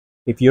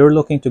If you're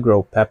looking to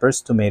grow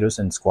peppers, tomatoes,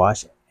 and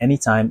squash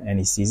anytime,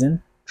 any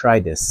season, try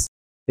this.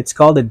 It's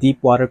called a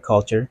deep water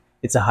culture.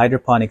 It's a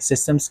hydroponic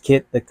systems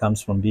kit that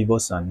comes from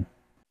VivoSun.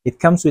 It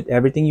comes with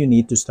everything you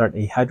need to start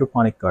a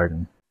hydroponic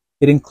garden.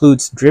 It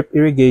includes drip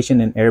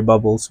irrigation and air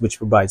bubbles, which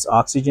provides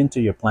oxygen to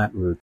your plant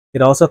root.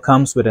 It also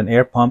comes with an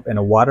air pump and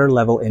a water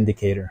level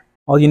indicator.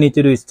 All you need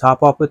to do is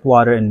top up with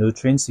water and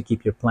nutrients to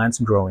keep your plants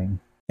growing.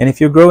 And if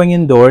you're growing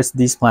indoors,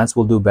 these plants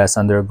will do best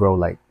under a grow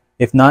light.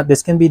 If not,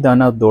 this can be done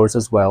outdoors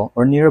as well,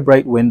 or near a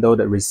bright window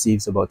that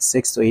receives about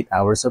 6 to 8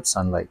 hours of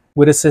sunlight.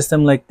 With a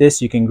system like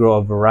this, you can grow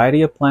a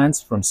variety of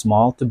plants from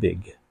small to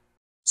big.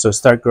 So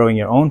start growing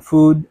your own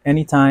food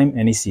anytime,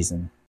 any season.